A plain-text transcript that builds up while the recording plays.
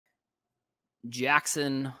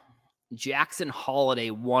Jackson Holliday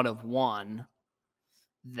 1/1.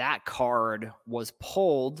 That card was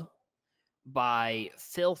pulled by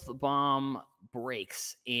Filth Bomb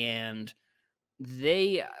Breaks, and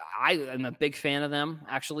I am a big fan of them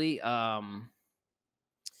actually,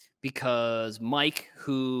 because Mike,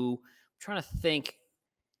 who I'm trying to think,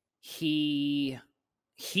 he's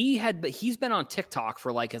been on TikTok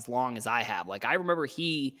for like as long as I have. Like I remember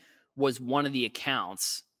he was one of the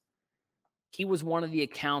accounts. He was one of the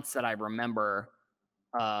accounts that I remember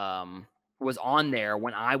was on there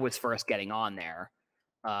when I was first getting on there.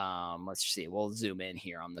 Let's see. We'll zoom in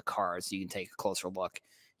here on the card so you can take a closer look.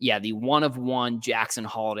 Yeah, the 1/1 Jackson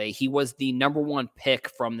Holliday. He was the #1 pick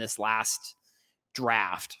from this last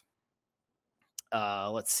draft.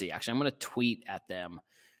 Let's see. Actually, I'm going to tweet at them,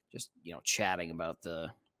 just chatting about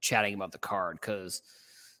the card because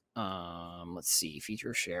let's see.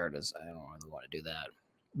 Feature shared as I don't really want to do that,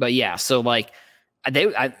 but yeah. So like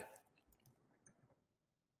the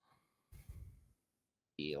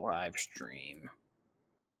live stream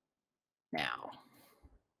now.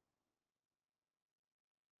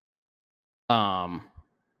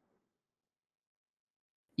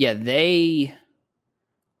 Yeah, they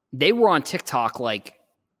were on TikTok like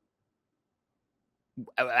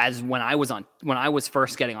as when I was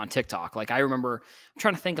first getting on TikTok. Like I remember, I'm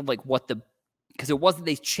trying to think of like because it wasn't,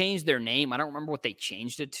 they changed their name. I don't remember what they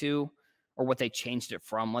changed it to or what they changed it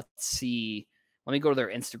from. Let's see. Let me go to their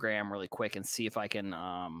Instagram really quick and see if I can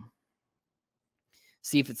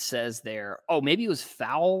see if it says there. Oh, maybe it was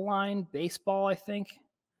Foul Line Baseball, I think.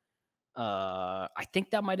 I think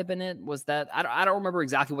that might have been it. Was that? I don't remember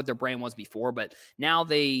exactly what their brand was before, but now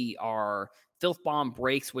they are Filth Bomb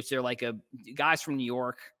Breaks, which they're like guys from New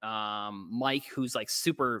York. Mike, who's like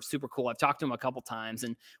super, super cool. I've talked to him a couple times.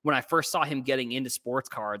 And when I first saw him getting into sports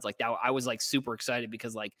cards, like that, I was like super excited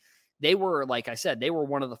because like they were, like I said, they were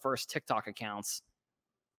one of the first TikTok accounts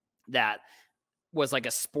that was like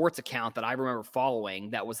a sports account that I remember following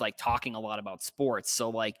that was like talking a lot about sports. So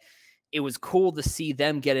like, it was cool to see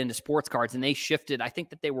them get into sports cards, and they shifted. I think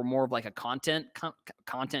that they were more of like a content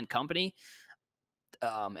company.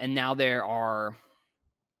 And now they're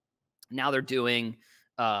doing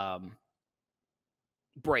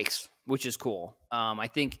breaks, which is cool. I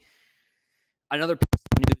think another piece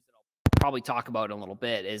of news that I'll probably talk about in a little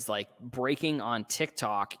bit is like breaking on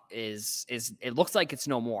TikTok is it looks like it's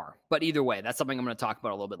no more, but either way, that's something I'm going to talk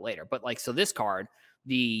about a little bit later. But like, so this card,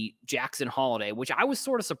 the Jackson Holliday, which I was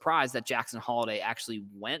sort of surprised that Jackson Holliday actually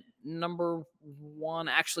went #1.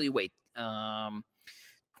 Actually, wait,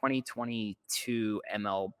 2022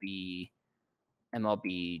 MLB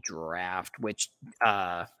draft, which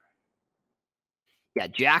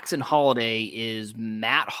Jackson Holliday is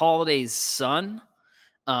Matt Holliday's son,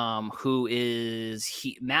 who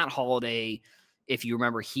is Matt Holliday. If you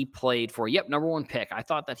remember, he played for #1 pick. I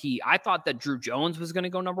thought that Drew Jones was going to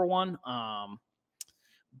go #1.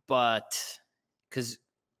 But because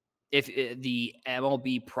if the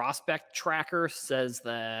MLB prospect tracker says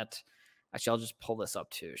that, actually, I'll just pull this up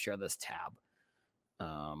to share this tab.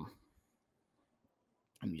 Let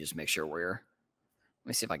me just make sure let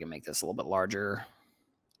me see if I can make this a little bit larger.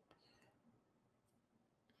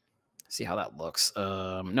 See how that looks.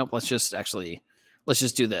 Nope. Let's just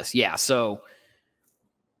do this. Yeah. So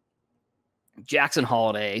Jackson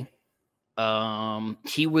Holliday,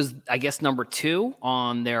 he was, I guess, #2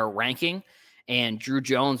 on their ranking, and Drew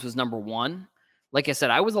Jones was #1. Like I said,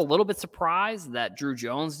 I was a little bit surprised that Drew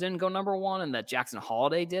Jones didn't go #1 and that Jackson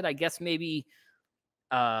Holliday did. I guess maybe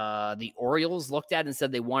the Orioles looked at it and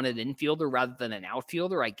said they wanted an infielder rather than an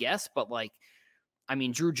outfielder, I guess. But like, I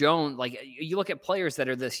mean, Drew Jones, like you look at players that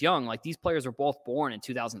are this young, like these players are both born in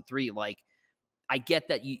 2003. Like I get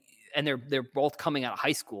that and they're both coming out of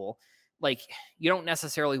high school. Like, you don't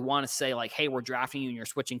necessarily want to say like, hey, we're drafting you and you're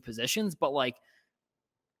switching positions. But like,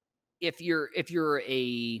 if you're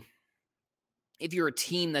a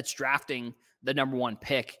team that's drafting the #1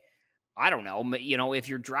 pick, I don't know, if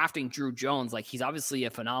you're drafting Drew Jones, like he's obviously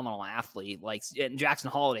a phenomenal athlete, like, and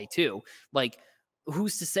Jackson Holliday too. Like,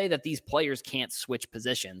 who's to say that these players can't switch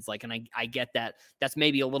positions? Like, and I get that that's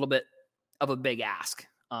maybe a little bit of a big ask,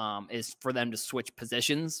 is for them to switch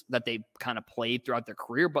positions that they kind of played throughout their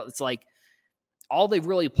career. But it's like, all they've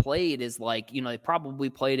really played is like, they probably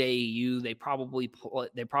played AAU. They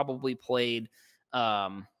probably played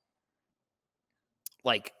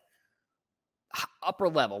like upper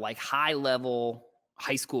level, like high level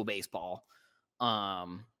high school baseball.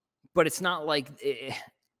 But it's not like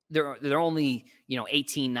they're only,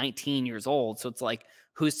 18, 19 years old. So it's like,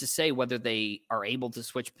 who's to say whether they are able to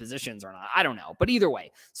switch positions or not? I don't know. But either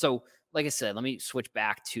way, so like I said, let me switch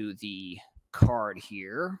back to the card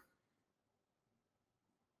here.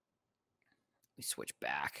 Let me switch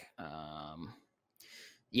back.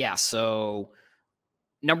 Yeah, so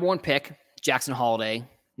number 1 pick, Jackson Holliday,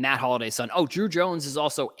 Matt Holliday's son. Oh, Drew Jones is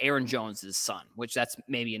also Aaron Jones's son, which that's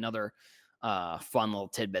maybe another fun little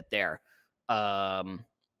tidbit there. Aaron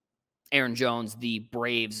Jones, the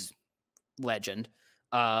Braves legend.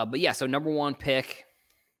 But yeah, so number 1 pick,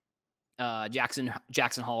 Jackson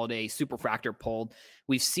Holliday, Superfractor pulled.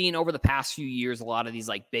 We've seen over the past few years a lot of these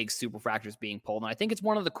like big Superfractors being pulled, and I think it's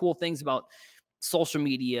one of the cool things about social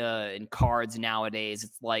media and cards nowadays.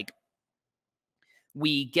 It's like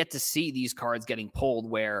we get to see these cards getting pulled,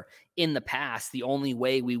 where in the past, the only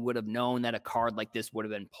way we would have known that a card like this would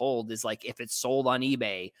have been pulled is like if it's sold on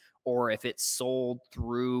eBay or if it's sold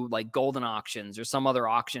through like Golden Auctions or some other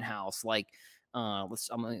auction house. Like, I'm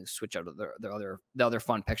going to switch out to the other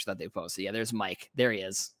fun picture that they posted. Yeah, there's Mike. There he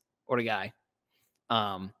is. What a guy.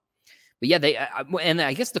 But yeah, and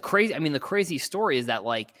I guess the crazy story is that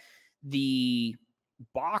like the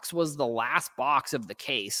box was the last box of the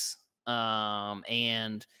case.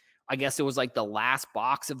 And I guess it was like the last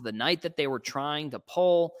box of the night that they were trying to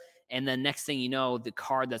pull. And then next thing you know, the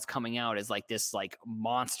card that's coming out is like this like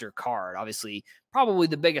monster card, obviously probably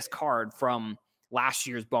the biggest card from last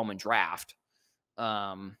year's Bowman draft.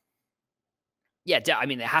 Yeah, I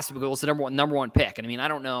mean, it has to be, it's the number one pick. And I mean, I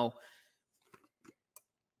don't know.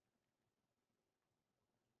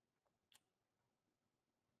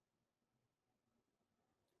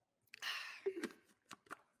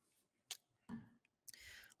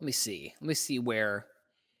 Let me see where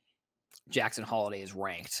Jackson Holliday is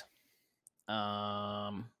ranked.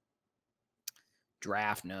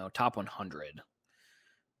 Draft, no, top 100.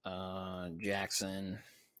 Jackson.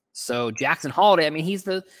 So Jackson Holliday, I mean, he's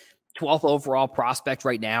the 12th overall prospect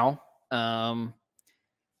right now.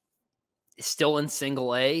 Still in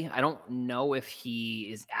single A. I don't know if he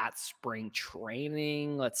is at spring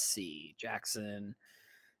training. Let's see. Jackson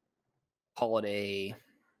Holliday,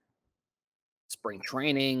 spring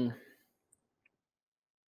training.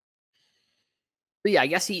 But yeah, I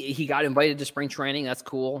guess he got invited to spring training. That's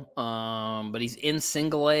cool. But he's in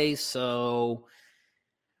single A, so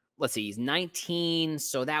let's see. He's 19,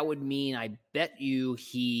 so that would mean I bet you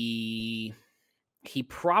he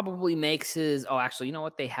probably makes his. Oh, actually, you know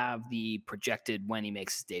what? They have the projected when he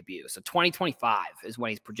makes his debut. So 2025 is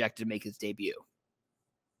when he's projected to make his debut.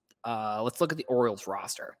 Let's look at the Orioles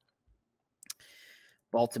roster.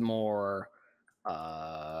 Baltimore,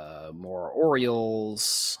 more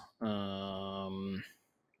Orioles.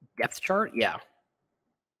 Depth chart, yeah.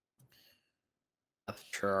 Depth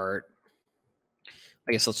chart.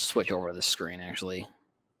 I guess let's switch over to the screen, actually.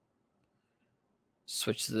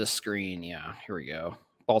 Switch to the screen, yeah. Here we go.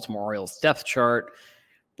 Baltimore Orioles depth chart.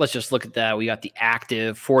 Let's just look at that. We got the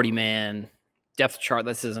active 40-man depth chart.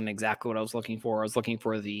 This isn't exactly what I was looking for. I was looking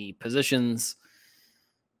for the positions.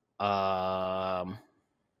 So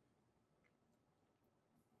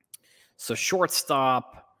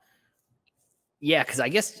shortstop. Yeah, because I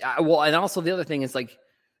guess, well, and also the other thing is like,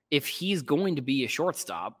 if he's going to be a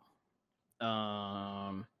shortstop,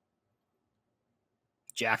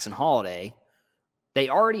 Jackson Holliday, they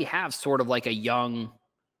already have sort of like a young,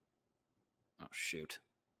 oh, shoot.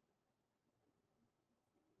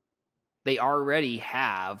 They already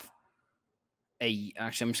have actually,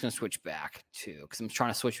 I'm just going to switch back to, because I'm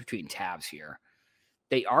trying to switch between tabs here.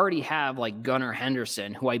 They already have like Gunnar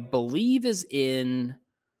Henderson, who I believe that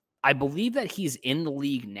he's in the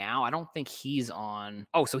league now. I don't think he's on.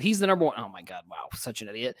 Oh, so he's the number 1. Oh my God. Wow. Such an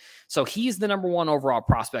idiot. So he's the number 1 overall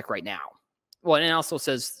prospect right now. Well, and it also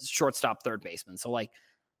says shortstop, third baseman. So like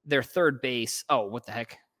their third base. Oh, what the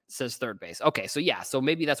heck? It says third base. Okay. So yeah. So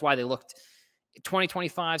maybe that's why they looked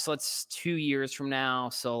 2025. So that's 2 years from now.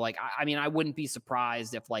 So like, I mean, I wouldn't be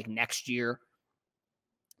surprised if like next year,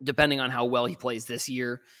 depending on how well he plays this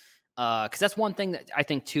year, because that's one thing that I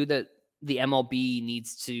think too that the MLB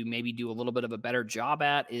needs to maybe do a little bit of a better job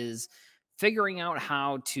at is figuring out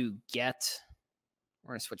how to get.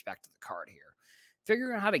 We're going to switch back to the card here.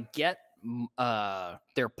 Figuring out how to get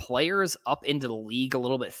their players up into the league a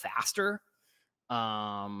little bit faster.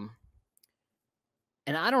 And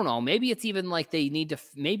I don't know, maybe it's even like they need to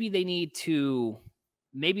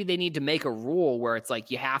make a rule where it's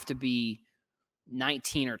like you have to be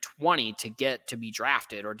 19 or 20 to be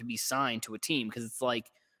drafted or to be signed to a team. Because it's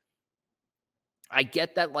like, I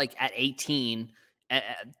get that like at 18,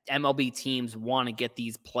 MLB teams want to get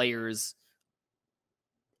these players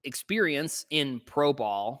experience in pro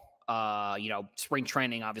ball. Spring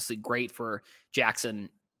training, obviously great for Jackson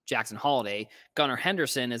Holliday. Gunnar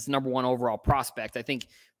Henderson is number 1 overall prospect. I think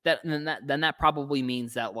that probably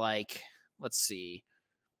means that like, let's see,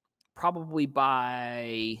 probably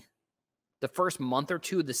by the first month or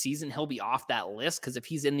two of the season, he'll be off that list because if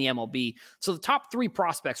he's in the MLB. So the top 3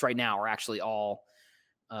 prospects right now are actually all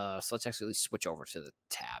so let's actually switch over to the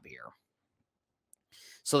tab here.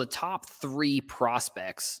 So the top 3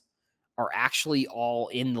 prospects are actually all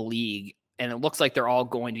in the league, and it looks like they're all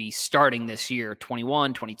going to be starting this year,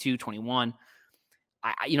 21, 22, 21.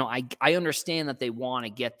 I understand that they want to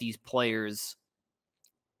get these players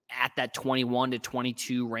at that 21 to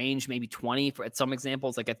 22 range, maybe 20 for at some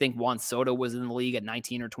examples. Like I think Juan Soto was in the league at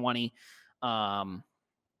 19 or 20. Let's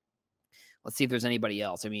see if there's anybody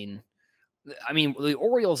else. I mean, the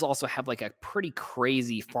Orioles also have like a pretty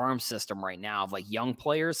crazy farm system right now of like young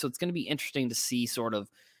players. So it's going to be interesting to see sort of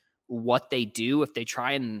what they do if they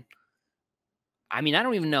try and, I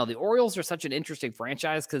don't even know. The Orioles are such an interesting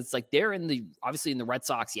franchise because it's like they're obviously in the Red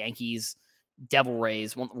Sox, Yankees, Devil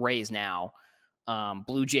Rays, Rays now,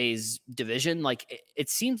 Blue Jays division. Like it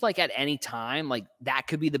seems like at any time, like that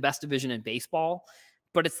could be the best division in baseball.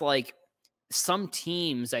 But it's like some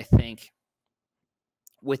teams, I think,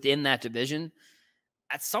 within that division,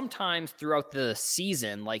 at sometimes throughout the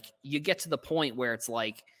season, like you get to the point where it's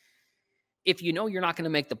like, if you know you're not going to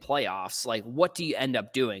make the playoffs, like what do you end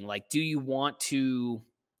up doing? Like, do you want to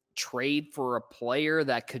trade for a player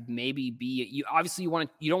that could maybe be you? Obviously,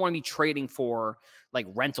 you don't want to be trading for like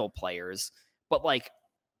rental players, but like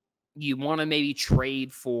you want to maybe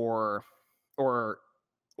trade for or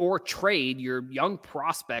trade your young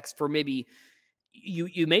prospects for maybe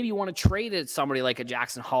you maybe want to trade at somebody like a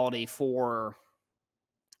Jackson Holliday for,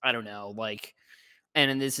 I don't know, like,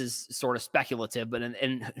 and this is sort of speculative, but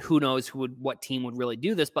and who knows what team would really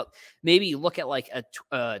do this, but maybe you look at like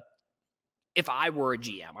if I were a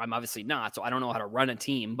GM, I'm obviously not, so I don't know how to run a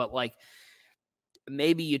team, but like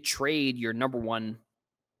maybe you trade your number one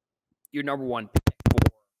pick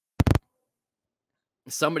for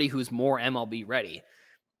somebody who's more MLB ready.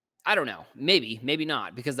 I don't know. Maybe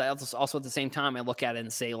not, because also at the same time, I look at it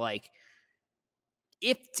and say, like,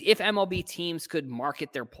 if MLB teams could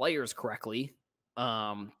market their players correctly,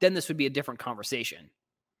 then this would be a different conversation.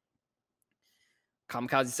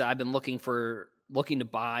 Kamikaze said, I've been looking to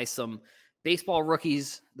buy some baseball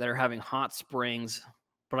rookies that are having hot springs.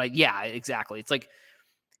 But yeah, exactly. It's like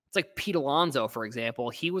Pete Alonso, for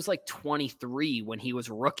example. He was like 23 when he was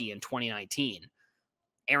a rookie in 2019.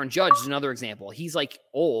 Aaron Judge is another example. He's like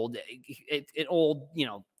old,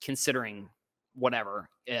 considering whatever,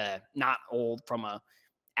 not old from a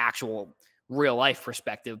actual real life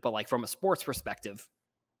perspective, but like from a sports perspective.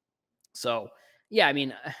 So yeah,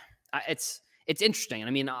 it's interesting.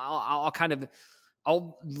 And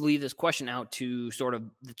I'll leave this question out to sort of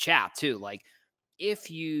the chat too. Like if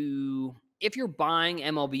you're buying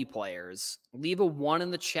MLB players, leave a 1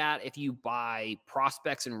 in the chat if you buy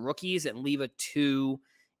prospects and rookies, and leave a 2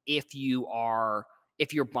 if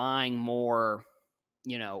you're buying more,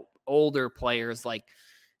 older players, like,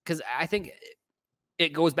 because I think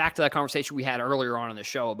it goes back to that conversation we had earlier on in the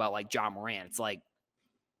show about like John Moran. It's like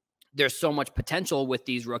there's so much potential with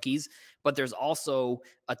these rookies, but there's also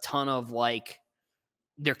a ton of like,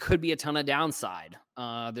 there could be a ton of downside.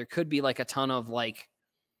 There could be like a ton of like,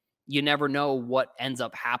 you never know what ends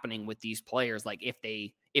up happening with these players. Like if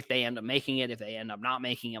they end up making it, if they end up not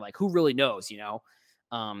making it, like who really knows,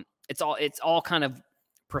 it's all kind of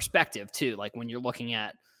perspective too. Like when you're looking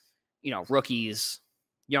at, rookies,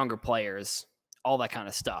 younger players, all that kind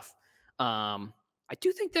of stuff. I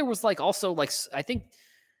do think there was like also like, I think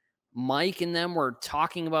Mike and them were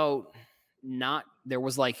talking about there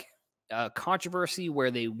was like a controversy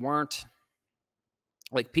where they weren't,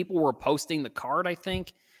 like, people were posting the card, I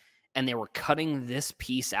think, and they were cutting this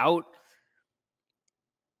piece out.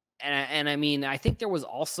 And I think there was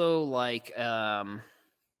also like, I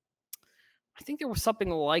think there was something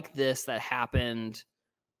like this that happened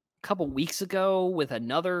a couple weeks ago with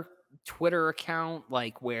another Twitter account,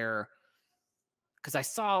 like where, because I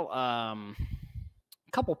saw a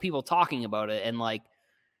couple people talking about it, and like,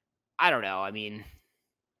 I don't know.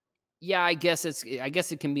 Yeah, I guess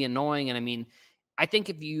it can be annoying, and I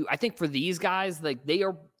think for these guys, like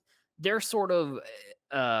they're sort of,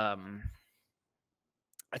 I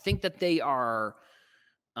think that they are,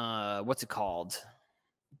 what's it called?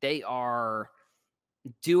 They are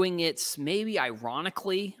doing it maybe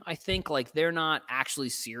ironically. I think like they're not actually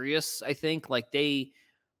serious. I think like they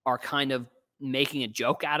are kind of making a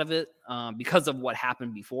joke out of it because of what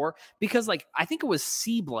happened before. Because like I think it was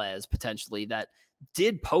Seablez potentially that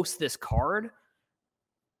did post this card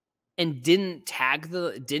and didn't tag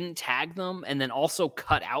them, and then also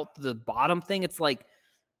cut out the bottom thing. It's like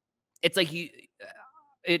you.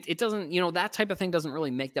 it doesn't, that type of thing doesn't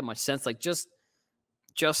really make that much sense. Like just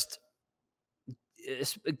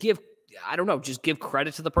give, I don't know, just give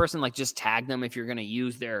credit to the person. Like just tag them if you're going to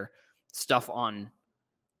use their stuff on,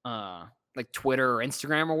 like Twitter or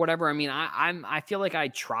Instagram or whatever. I mean, I feel like I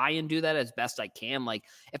try and do that as best I can. Like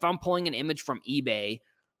if I'm pulling an image from eBay,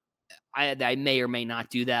 I may or may not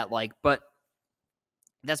do that. Like, but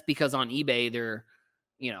that's because on eBay,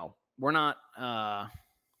 we're not,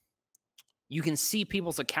 you can see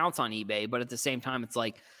people's accounts on eBay, but at the same time, it's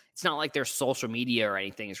like, it's not like their social media or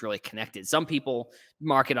anything is really connected. Some people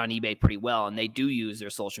market on eBay pretty well and they do use their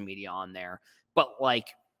social media on there. But like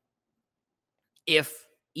if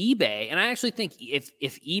eBay, and I actually think if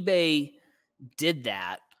eBay did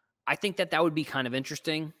that, I think that would be kind of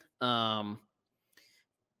interesting.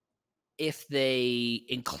 If they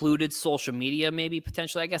included social media, maybe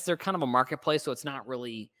potentially, I guess they're kind of a marketplace, so it's not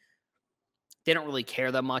really, they don't really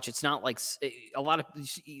care that much. It's not like a lot of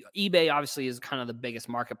eBay obviously is kind of the biggest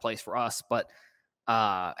marketplace for us, but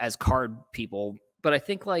as card people, but I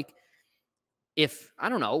think like I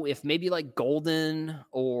don't know, if maybe like Golden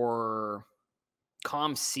or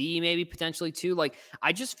ComC maybe potentially too, like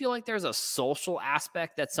I just feel like there's a social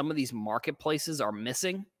aspect that some of these marketplaces are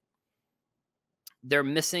missing. They're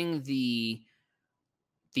missing the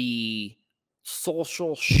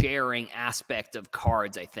social sharing aspect of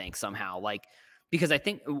cards, I think, somehow. Like, because I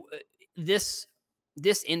think this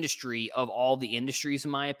industry of all the industries,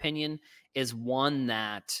 in my opinion, is one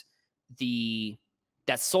that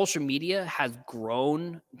social media has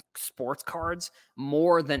grown sports cards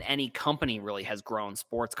more than any company really has grown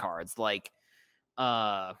sports cards. Like,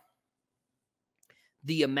 the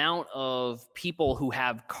amount of people who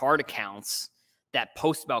have card accounts that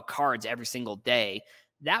post about cards every single day,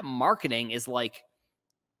 that marketing is like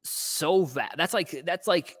that's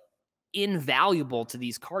like invaluable to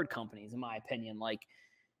these card companies, in my opinion. Like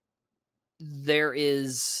there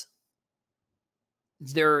is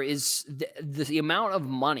the amount of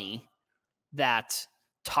money that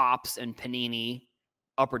Topps and Panini,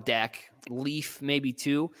 Upper Deck, Leaf, maybe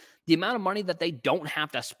too, the amount of money that they don't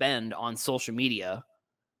have to spend on social media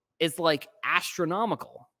is like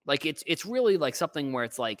astronomical. Like it's really like something where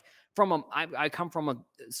it's like I come from a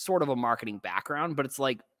sort of a marketing background, but it's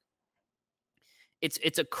like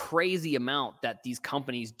it's a crazy amount that these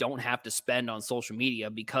companies don't have to spend on social media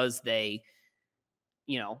because they,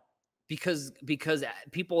 because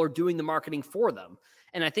people are doing the marketing for them.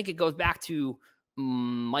 And I think it goes back to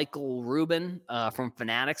Michael Rubin from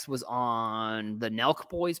Fanatics was on the Nelk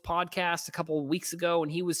Boys podcast a couple of weeks ago,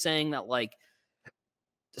 and he was saying that like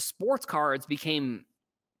the sports cards became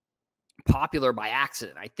popular by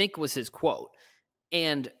accident, I think was his quote.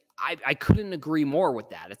 And I couldn't agree more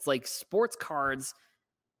with that. It's like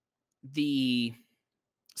the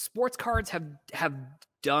sports cards have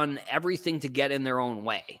done everything to get in their own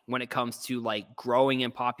way when it comes to like growing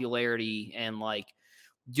in popularity and like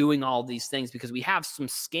doing all these things, because we have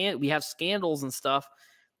scandals and stuff,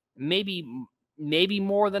 maybe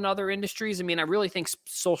more than other industries. I mean, I really think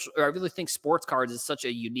sports cards is such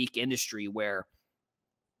a unique industry where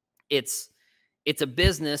it's a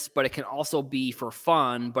business, but it can also be for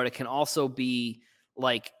fun, but it can also be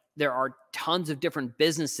like there are tons of different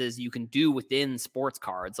businesses you can do within sports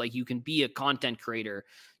cards. Like you can be a content creator,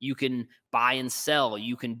 you can buy and sell,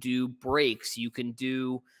 you can do breaks, you can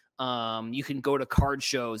do you can go to card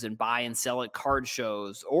shows and buy and sell at card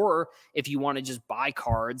shows. Or if you want to just buy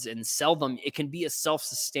cards and sell them, it can be a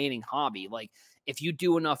self-sustaining hobby. Like if you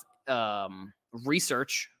do enough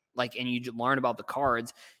research, like, and you learn about the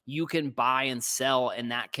cards, you can buy and sell,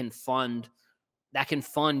 and that can fund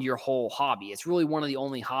your whole hobby. It's really one of the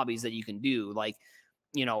only hobbies that you can do. Like,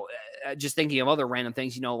 just thinking of other random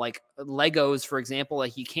things, like Legos, for example,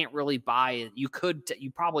 like you can't really buy, you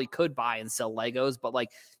probably could buy and sell Legos, but like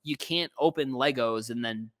you can't open Legos and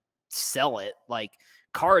then sell it. Like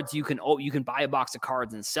cards, you can buy a box of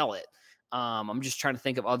cards and sell it. I'm just trying to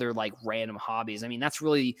think of other like random hobbies. I mean, that's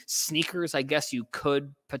really sneakers. I guess you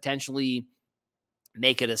could potentially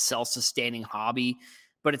make it a self-sustaining hobby,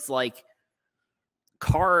 but it's like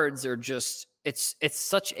cards are just, it's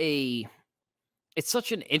such an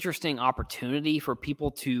interesting opportunity for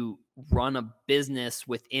people to run a business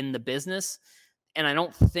within the business. And I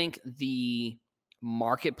don't think the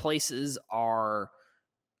marketplaces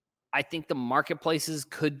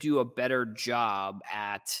could do a better job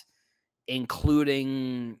at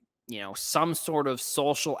including, some sort of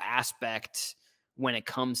social aspect when it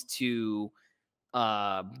comes to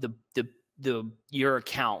your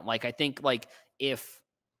account. Like I think like if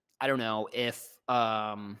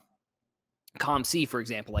ComC, for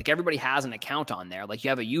example, like everybody has an account on there. Like you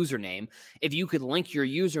have a username. If you could link your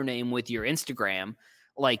username with your Instagram,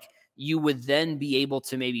 like you would then be able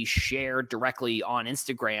to maybe share directly on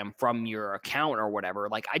Instagram from your account or whatever.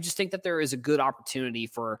 Like I just think that there is a good opportunity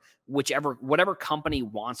for whatever company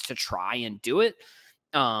wants to try and do it.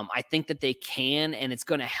 I think that they can, and it's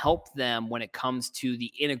going to help them when it comes to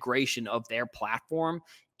the integration of their platform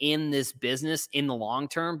in this business in the long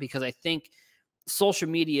term, because I think social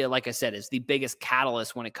media, like I said, is the biggest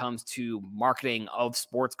catalyst when it comes to marketing of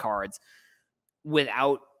sports cards.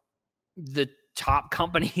 Without the top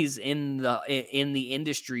companies in the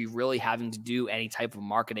industry really having to do any type of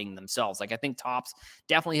marketing themselves. Like I think Topps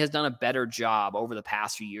definitely has done a better job over the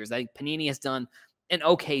past few years. I think Panini has done an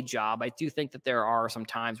okay job. I do think that there are some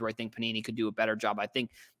times where I think Panini could do a better job. I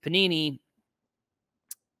think Panini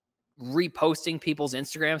reposting people's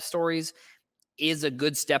Instagram stories is a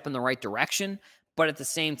good step in the right direction. But at the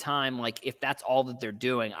same time, like if that's all that they're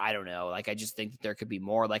doing, I don't know. Like I just think that there could be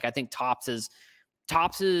more. Like I think Topps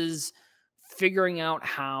is figuring out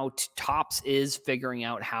how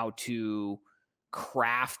to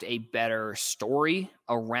craft a better story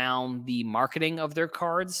around the marketing of their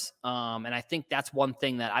cards. And I think that's one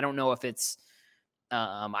thing that I don't know if it's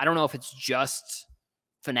just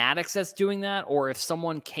Fanatics that's doing that, or if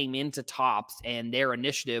someone came into Topps and their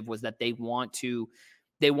initiative was that they want to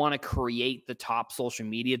create the top social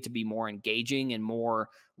media to be more engaging and more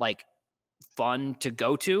like fun to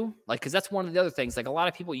go to. Like, cause that's one of the other things. Like a lot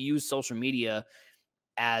of people use social media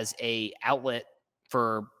as a outlet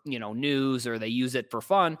for, news, or they use it for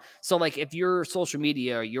fun. So like if your social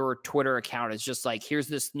media, your Twitter account is just like, here's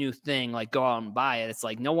this new thing, like go out and buy it. It's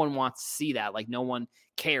like, no one wants to see that. Like no one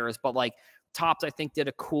cares. But like Topps, I think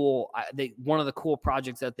did one of the cool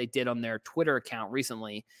projects that they did on their Twitter account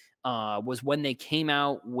recently was when they came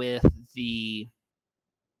out with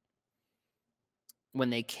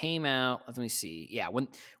let me see. Yeah.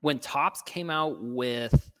 When Topps came out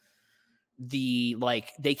with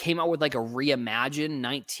they came out with like a reimagined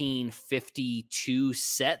 1952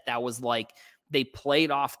 set that was like, they played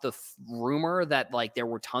off the rumor that like there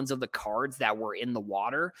were tons of the cards that were in the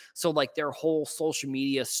water. So like their whole social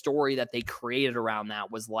media story that they created around that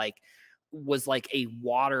was like a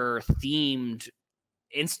water themed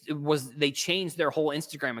they changed their whole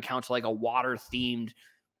Instagram account to like a water themed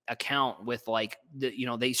account with like they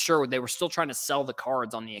were still trying to sell the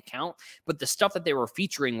cards on the account, but the stuff that they were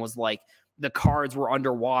featuring was like the cards were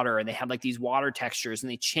underwater and they had like these water textures,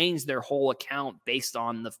 and they changed their whole account based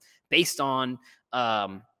on the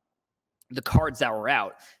cards that were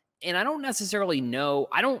out. And I don't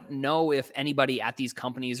know if anybody at these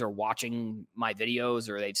companies are watching my videos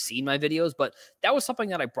or they've seen my videos, but that was something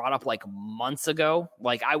that I brought up like months ago.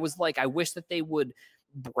 Like I was like, I wish that they would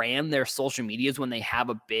brand their social medias when they have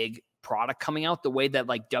a big product coming out, the way that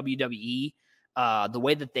like WWE, the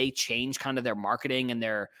way that they change kind of their marketing and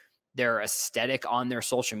their aesthetic on their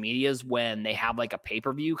social medias when they have like a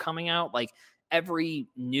pay-per-view coming out. Like every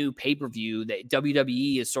new pay-per-view that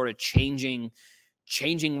WWE is sort of changing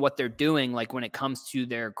what they're doing, like when it comes to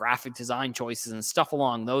their graphic design choices and stuff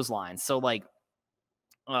along those lines. So like,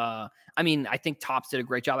 I mean, I think Topps did a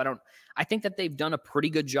great job. I think that they've done a pretty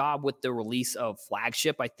good job with the release of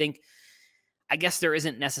Flagship. I guess there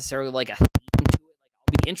isn't necessarily like a theme to it. Like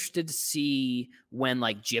I'll be interested to see when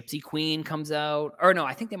like Gypsy Queen comes out, or no,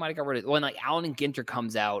 I think they might have got rid of it when like Allen and Ginter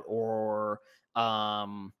comes out, or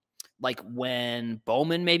like when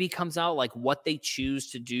Bowman maybe comes out, like what they choose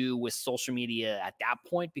to do with social media at that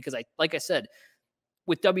point. Because like I said,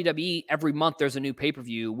 with WWE, every month there's a new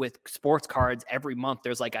pay-per-view. With sports cards, every month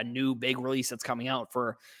there's like a new big release that's coming out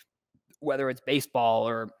for whether it's baseball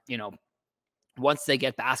or, once they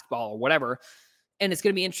get basketball or whatever. And it's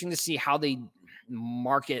going to be interesting to see how they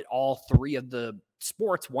market all three of the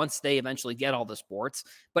sports once they eventually get all the sports.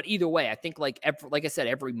 But either way, I think like I said,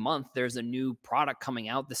 every month there's a new product coming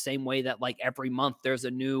out, the same way that like every month there's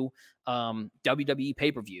a new WWE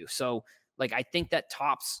pay-per-view. So like I think that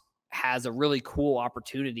Topps has a really cool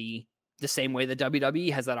opportunity, the same way that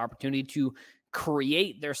WWE has that opportunity to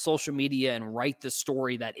create their social media and write the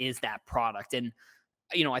story that is that product. And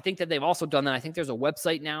I think that they've also done that. I think there's a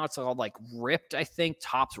website now. It's called like Ripped, I think,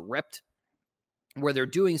 Topps Ripped, where they're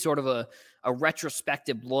doing sort of a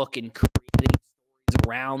retrospective look and creating stories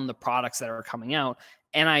around the products that are coming out.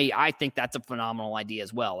 And I think that's a phenomenal idea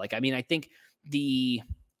as well. Like, I mean, I think the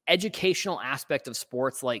educational aspect of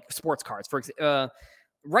sports, like sports cards, for example,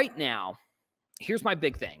 right now, here's my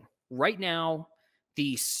big thing. Right now,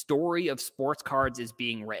 the story of sports cards is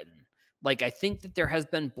being written. Like, I think that there has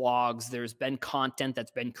been blogs, there's been content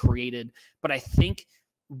that's been created, but I think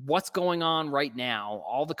what's going on right now,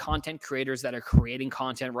 all the content creators that are creating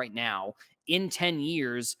content right now, in 10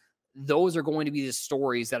 years, those are going to be the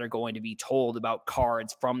stories that are going to be told about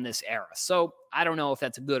cards from this era. So I don't know if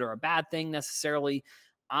that's a good or a bad thing necessarily.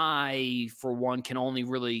 I, for one, can only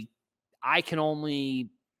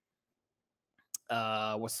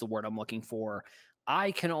what's the word I'm looking for?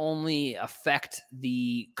 I can only affect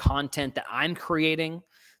the content that I'm creating.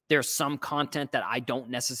 There's some content that I don't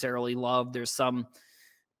necessarily love. There's some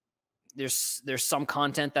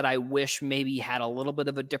content that I wish maybe had a little bit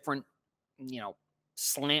of a different,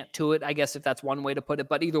 slant to it, I guess, if that's one way to put it.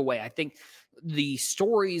 But either way, I think the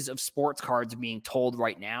stories of sports cards are being told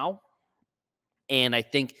right now. And I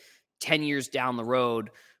think 10 years down the road,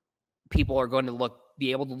 people are going to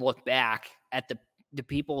be able to look back at the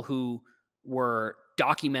people who were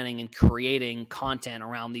documenting and creating content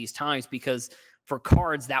around these times, because for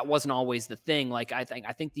cards, that wasn't always the thing. Like, I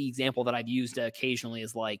think the example that I've used occasionally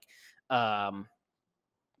is like,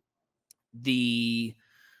 the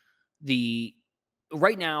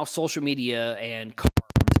right now, social media and cards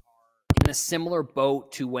are in a similar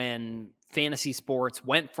boat to when fantasy sports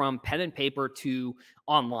went from pen and paper to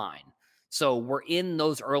online. So we're in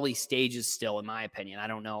those early stages still, in my opinion. I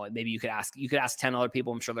don't know. Maybe you could ask 10 other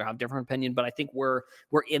people. I'm sure they'll have different opinion, but I think we're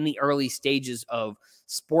in the early stages of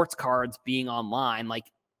sports cards being online. Like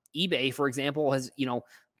eBay, for example, has,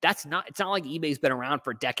 it's not like eBay's been around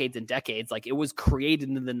for decades and decades. Like, it was created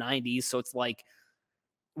in the 90s. So it's like,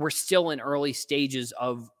 we're still in early stages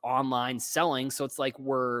of online selling. So it's like,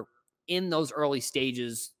 we're in those early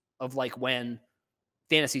stages of like when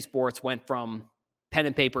fantasy sports went from pen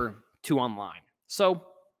and paper to online. So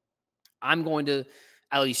I'm going to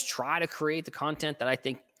at least try to create the content that I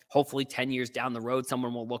think hopefully 10 years down the road,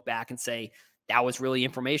 someone will look back and say, that was really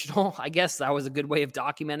informational. I guess that was a good way of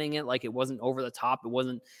documenting it. Like, it wasn't over the top. It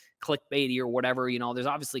wasn't clickbaity or whatever. There's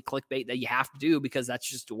obviously clickbait that you have to do because that's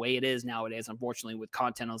just the way it is nowadays, unfortunately, with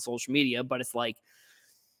content on social media. But it's like,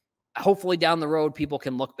 hopefully down the road, people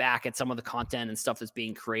can look back at some of the content and stuff that's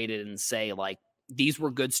being created and say, like, these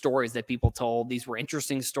were good stories that people told. These were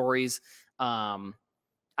interesting stories. I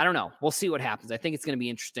don't know. We'll see what happens. I think it's going to be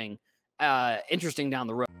interesting down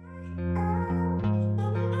the road.